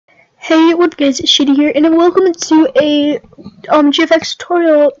Hey, what guys, it's Shitty here, and welcome to a GFX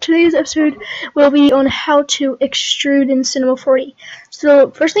tutorial. Today's episode will be on how to extrude in Cinema 4D.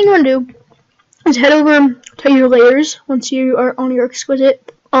 So, first thing you want to do is head over to your layers once you are on your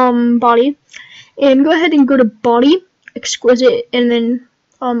exquisite body, and go ahead and go to Body, Exquisite, and then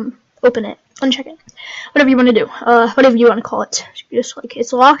open it, uncheck it, whatever you want to do, whatever you want to call it. Just like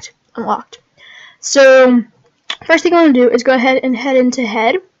it's locked, unlocked. So, first thing you want to do is go ahead and head into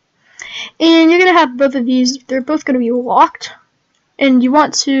Head. And you're going to have both of these, they're both going to be locked, and you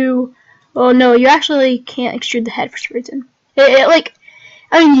want to, well, no, you actually can't extrude the head for some reason. I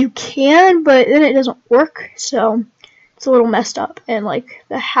mean, you can, but then it doesn't work, so it's a little messed up. And, like,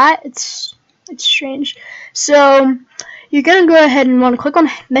 the hat, it's strange. So, you're going to go ahead and want to click on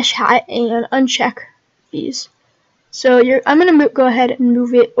Mesh Hat and uncheck these. So, I'm going to go ahead and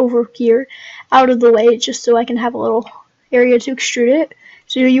move it over here out of the way just so I can have a little area to extrude it.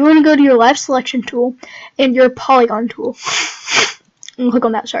 So you want to go to your live selection tool and your polygon tool. And click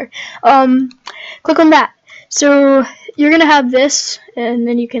on that, sorry. Click on that. So you're going to have this, and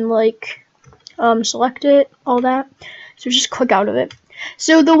then you can like select it, all that. So just click out of it.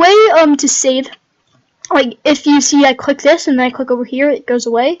 So the way to save, like if you see I click this and then I click over here, it goes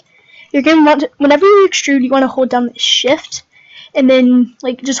away. You're going to want to, whenever you extrude, you want to hold down the shift and then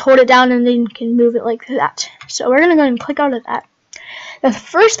like just hold it down and then you can move it like that. So we're going to go ahead and click out of that. Now, the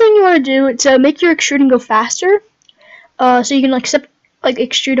first thing you want to do to make your extruding go faster, so you can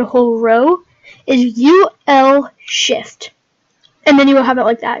extrude a whole row, is UL shift, and then you will have it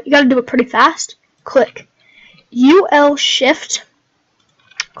like that. You got to do it pretty fast. Click UL shift,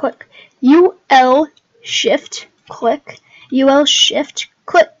 click UL shift, click UL shift,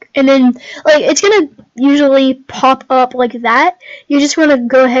 click, and then like it's gonna usually pop up like that. You just want to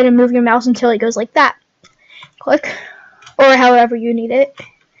go ahead and move your mouse until it goes like that. Click. Or however you need it.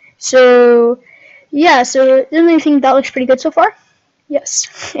 So, yeah, so doesn't you think that looks pretty good so far?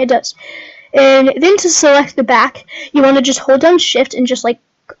 Yes, it does. And then to select the back, you want to just hold down shift and just like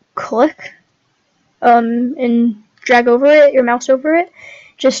click and drag over it, your mouse over it,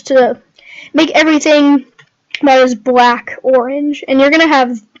 just to make everything that is black orange. And you're going to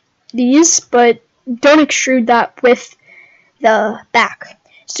have these, but don't extrude that with the back.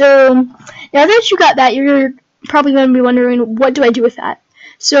 So, now that you got that, you're probably going to be wondering, what do I do with that?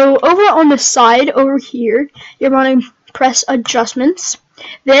 So over on the side over here, you're going to press adjustments,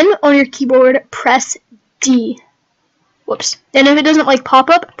 then on your keyboard press D. Whoops. And if it doesn't like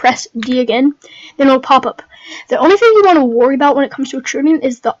pop up, press D again, then it'll pop up. The only thing you want to worry about when it comes to extruding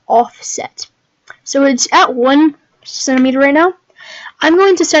is the offset. So it's at 1 centimeter right now. I'm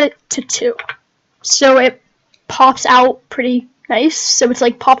going to set it to 2, so it pops out pretty nice. So it's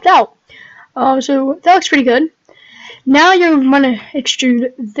like popped out. So that looks pretty good. Now you're going to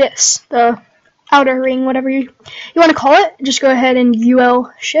extrude this, the outer ring, whatever you want to call it. Just go ahead and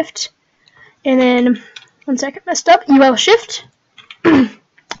UL shift, and then 1 second, messed up. UL shift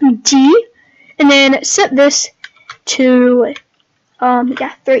D, and then set this to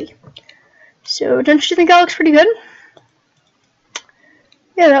 3. So don't you think that looks pretty good?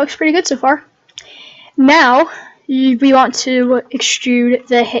 Yeah, that looks pretty good so far. Now we want to extrude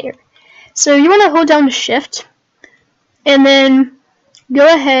the hair. So you want to hold down the shift, and then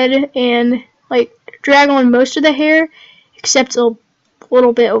go ahead and like drag on most of the hair, except a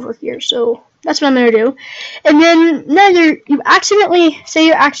little bit over here. So that's what I'm going to do. And then now you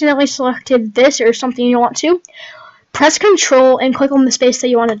accidentally selected this or something you want to. Press Control and click on the space that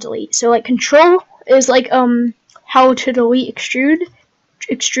you want to delete. So like Control is like how to delete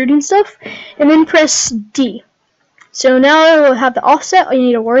extruding stuff, and then press D. So now we'll have the offset. All you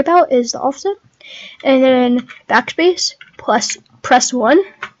need to worry about is the offset. And then backspace plus press 1,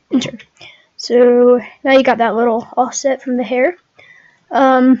 enter. So now you got that little offset from the hair.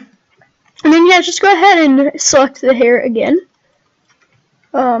 And then yeah, just go ahead and select the hair again.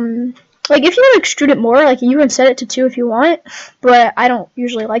 Like if you want to extrude it more, like you can set it to 2 if you want, but I don't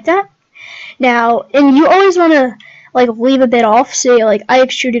usually like that. Now, and you always want to like leave a bit off. Say like I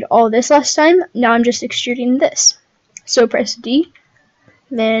extruded all this last time. Now I'm just extruding this. So press D,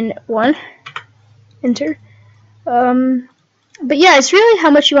 then 1, enter. But yeah, it's really how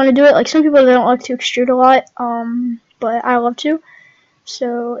much you want to do it. Like some people don't like to extrude a lot, but I love to.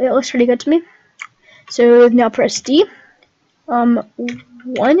 So it looks pretty good to me. So now press D, 1,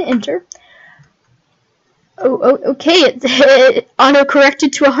 enter. Okay, it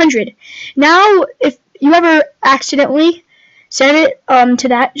auto-corrected to 100. Now, if you ever accidentally set it to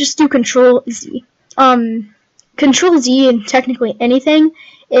that, just do Control Z. Control Z and technically anything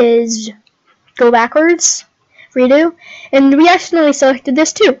is go backwards, redo, and we accidentally selected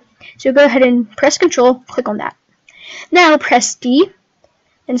this too. So go ahead and press Control, click on that. Now press D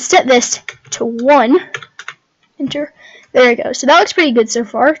and set this to 1. Enter. There we go. So that looks pretty good so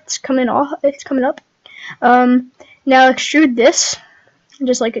far. It's coming off. It's coming up. Now extrude this.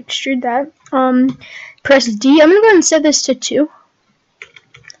 Just like extrude that. Press D. I'm gonna go ahead and set this to 2.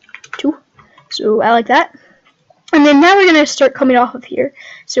 2. So I like that. And then now we're gonna start coming off of here.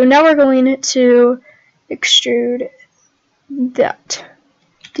 So now we're going to extrude that.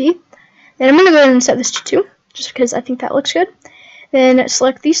 D. And I'm gonna go ahead and set this to 2, just because I think that looks good. Then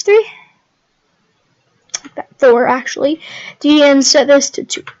select these 3. 4 actually. D and set this to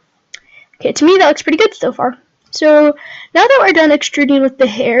 2. Okay, to me that looks pretty good so far. So now that we're done extruding with the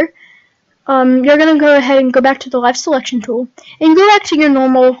hair, you're gonna go ahead and go back to the live selection tool and go back to your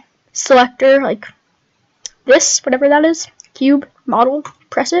normal selector, like this, whatever that is, cube, model,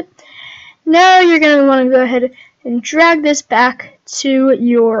 press it. Now you're gonna want to go ahead and drag this back to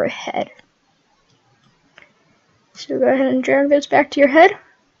your head. So go ahead and drag this back to your head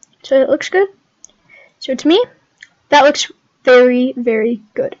so it looks good. So to me, that looks very, very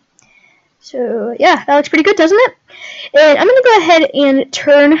good. So yeah, that looks pretty good, doesn't it? And I'm going to go ahead and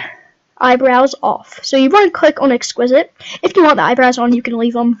turn eyebrows off. So you want to click on Exquisite. If you want the eyebrows on, you can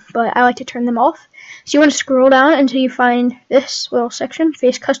leave them, but I like to turn them off. So you want to scroll down until you find this little section,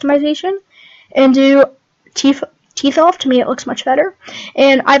 Face Customization, and do teeth off. To me, it looks much better.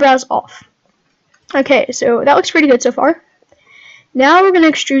 And eyebrows off. Okay, so that looks pretty good so far. Now we're going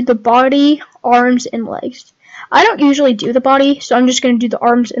to extrude the body, arms, and legs. I don't usually do the body, so I'm just going to do the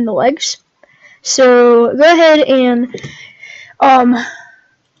arms and the legs. So go ahead and,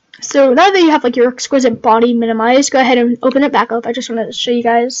 so now that you have like your exquisite body minimized, go ahead and open it back up. I just wanted to show you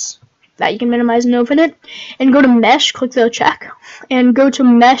guys that you can minimize and open it. And go to Mesh, click the check, and go to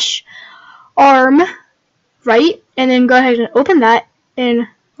Mesh Arm, right, and then go ahead and open that, and,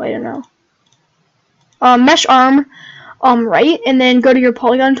 wait, no. Mesh Arm, right, and then go to your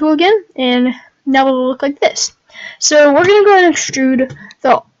polygon tool again, and now it will look like this. So we're gonna go ahead and extrude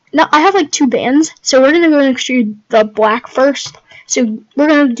the. Now I have like 2 bands, so we're gonna go and extrude the black first. So we're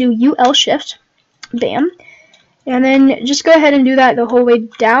gonna do UL shift, bam, and then just go ahead and do that the whole way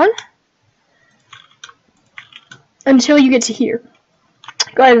down until you get to here.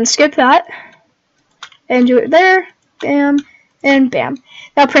 Go ahead and skip that and do it there, bam, and bam.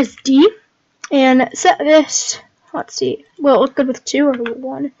 Now press D and set this. Let's see. Will it look good with 2 or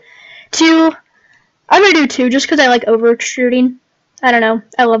 1? 2. I'm gonna do 2 just because I like over extruding. I don't know.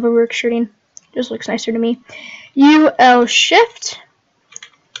 I love over extruding. Just looks nicer to me. UL shift.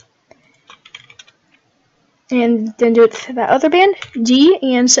 And then do it to that other band. D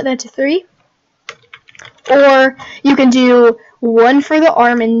and set that to 3. Or you can do 1 for the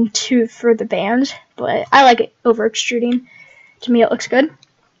arm and 2 for the band. But I like it over extruding. To me it looks good.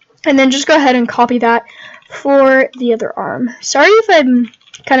 And then just go ahead and copy that for the other arm. Sorry if I'm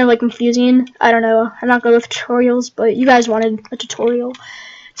kind of like confusing. I don't know. I'm not good with tutorials, but you guys wanted a tutorial.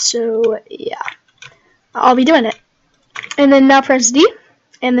 So yeah, I'll be doing it. And then now press D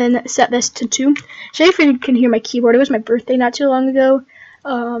and then set this to 2. Sorry if you can hear my keyboard. It was my birthday not too long ago.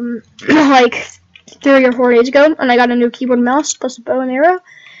 Like 3 or 4 days ago, and I got a new keyboard and mouse plus a bow and arrow.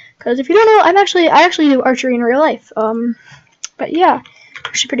 Because if you don't know, I actually do archery in real life. But yeah,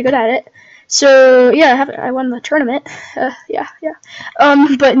 actually pretty good at it. So yeah, I won the tournament. Yeah.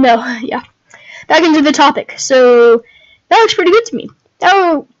 But no, yeah. Back into the topic. So that looks pretty good to me.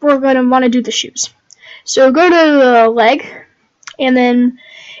 Now we're gonna want to do the shoes. So go to the leg, and then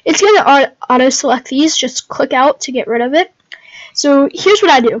it's gonna auto select these. Just click out to get rid of it. So here's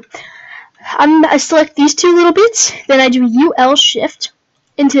what I do. I select these 2 little bits. Then I do UL shift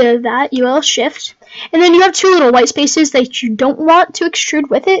into that UL shift. And then you have 2 little white spaces that you don't want to extrude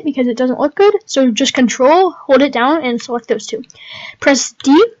with it because it doesn't look good. So just control, hold it down, and select those 2. Press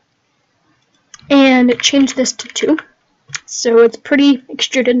D and change this to 2. So it's pretty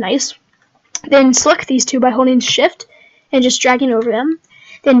extruded nice. Then select these 2 by holding shift and just dragging over them.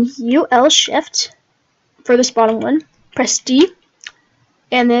 Then UL shift for this bottom one. Press D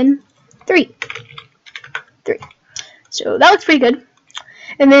and then 3. So that looks pretty good.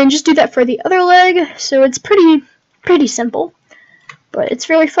 And then just do that for the other leg. So it's pretty simple, but it's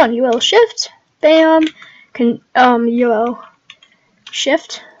really fun. UL shift, bam, UL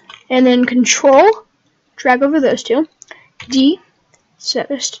shift, and then control, drag over those 2. D, set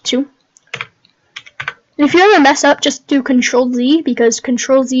this to 2. And if you ever mess up, just do Control Z, because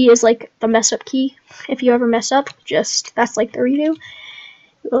Control Z is like the mess up key. If you ever mess up, that's like the redo.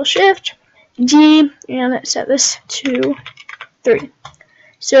 UL shift, D, and set this to 3.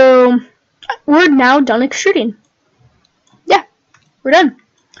 So we're now done extruding. Yeah, we're done.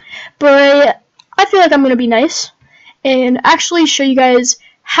 but I feel like I'm gonna be nice and actually show you guys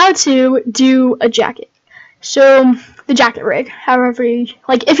how to do a jacket. So the jacket rig, however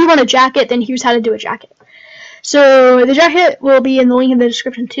if you want a jacket, then here's how to do a jacket. So the jacket will be in the link in the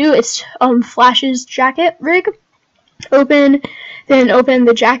description too. It's Flash's jacket rig. Open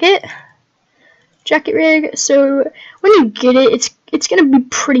the jacket rig. So when you get it, it's gonna be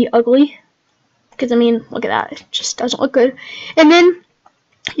pretty ugly, because I mean, look at that, it just doesn't look good. And then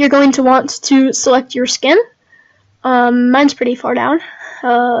you're going to want to select your skin. Mine's pretty far down.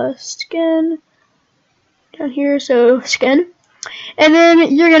 Skin down here, so skin. And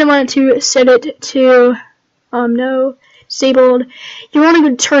then you're gonna want to set it to no, disabled. You want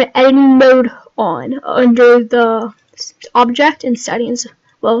to turn editing mode on under the object and settings.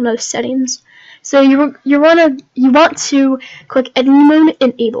 Well, no, settings. So you want to click editing mode,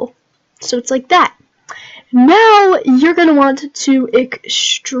 enable. So it's like that. Now you're gonna want to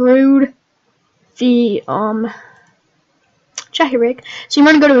extrude the jacket rig. So you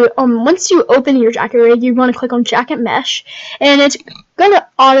want to go to once you open your jacket rig, you want to click on jacket mesh, and it's gonna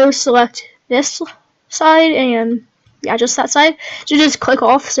auto select this side and yeah, just that side. So just click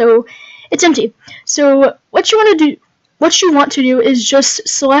off, so it's empty. So what you want to do is just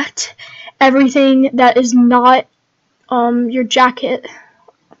select everything that is not your jacket.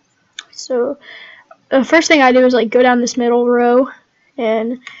 So the first thing I do is go down this middle row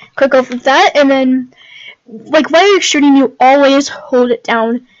and click off of that, and then while you're extruding, you always hold it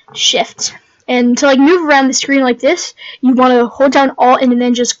down shift. And to move around the screen like this, you want to hold down alt and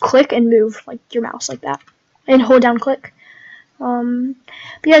then just click and move your mouse like that, and hold down click. But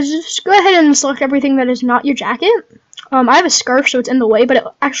yeah, just go ahead and select everything that is not your jacket. I have a scarf, so it's in the way, but it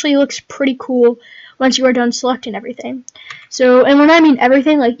actually looks pretty cool once you are done selecting everything. So, and when I mean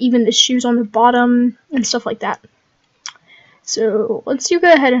everything, even the shoes on the bottom and stuff like that. So let's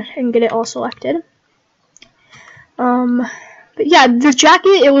go ahead and get it all selected. But yeah, the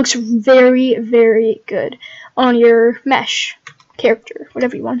jacket, it looks very, very good on your mesh character,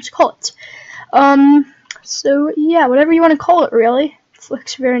 whatever you want to call it. So yeah, whatever you want to call it, really. It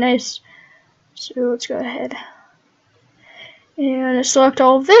looks very nice. So let's go ahead and select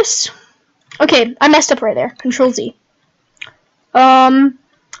all of this. Okay, I messed up right there. Control Z.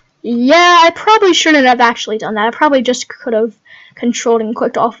 Yeah, I probably shouldn't have actually done that. I probably just could have controlled and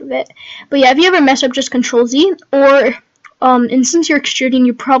clicked off of it. But yeah, if you ever mess up, just Control Z, or and since you're extruding,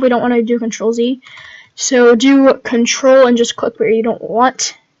 you probably don't want to do Control Z. So do Control and just click where you don't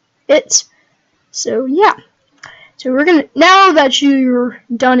want it. So yeah. So we're gonna, now that you're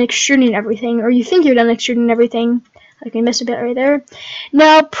done extruding everything, or you think you're done extruding everything, like I missed a bit right there,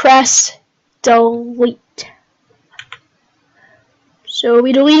 now press delete. So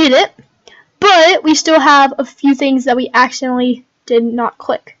we deleted it, but we still have a few things that we accidentally did not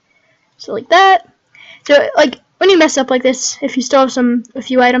click. So like that. So when you mess up like this, if you still have a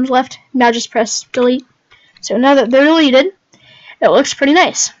few items left, now just press delete. So now that they're deleted, it looks pretty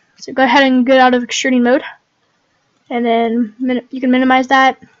nice. So go ahead and get out of extruding mode, and then you can minimize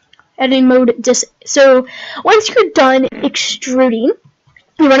that. Editing mode so once you're done extruding,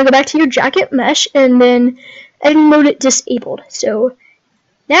 you want to go back to your jacket mesh, and then editing mode disabled. So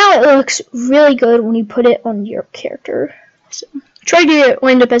now it looks really good when you put it on your character. So try to get it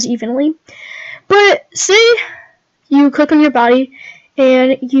lined up as evenly. But say you click on your body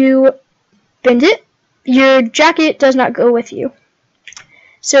and you bend it, your jacket does not go with you.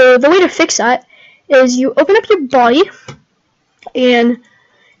 So the way to fix that is you open up your body and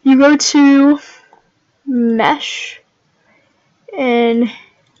you go to mesh and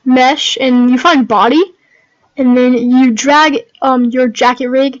you find body, and then you drag your jacket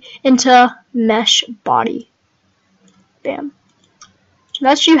rig into mesh body. Bam. So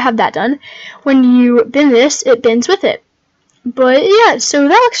that's you have that done. When you bend this, it bends with it. But yeah, so that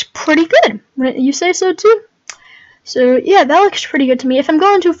looks pretty good. Wouldn't you say so too? So yeah, that looks pretty good to me. If I'm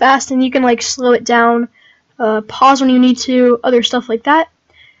going too fast, then you can slow it down, pause when you need to, other stuff like that.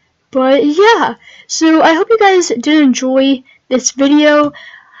 But yeah, so I hope you guys did enjoy this video.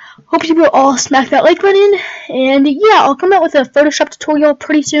 Hope you will all smack that like button, and yeah, I'll come out with a Photoshop tutorial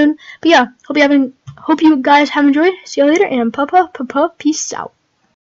pretty soon. But yeah, hope you guys have enjoyed. See you later, and peace out.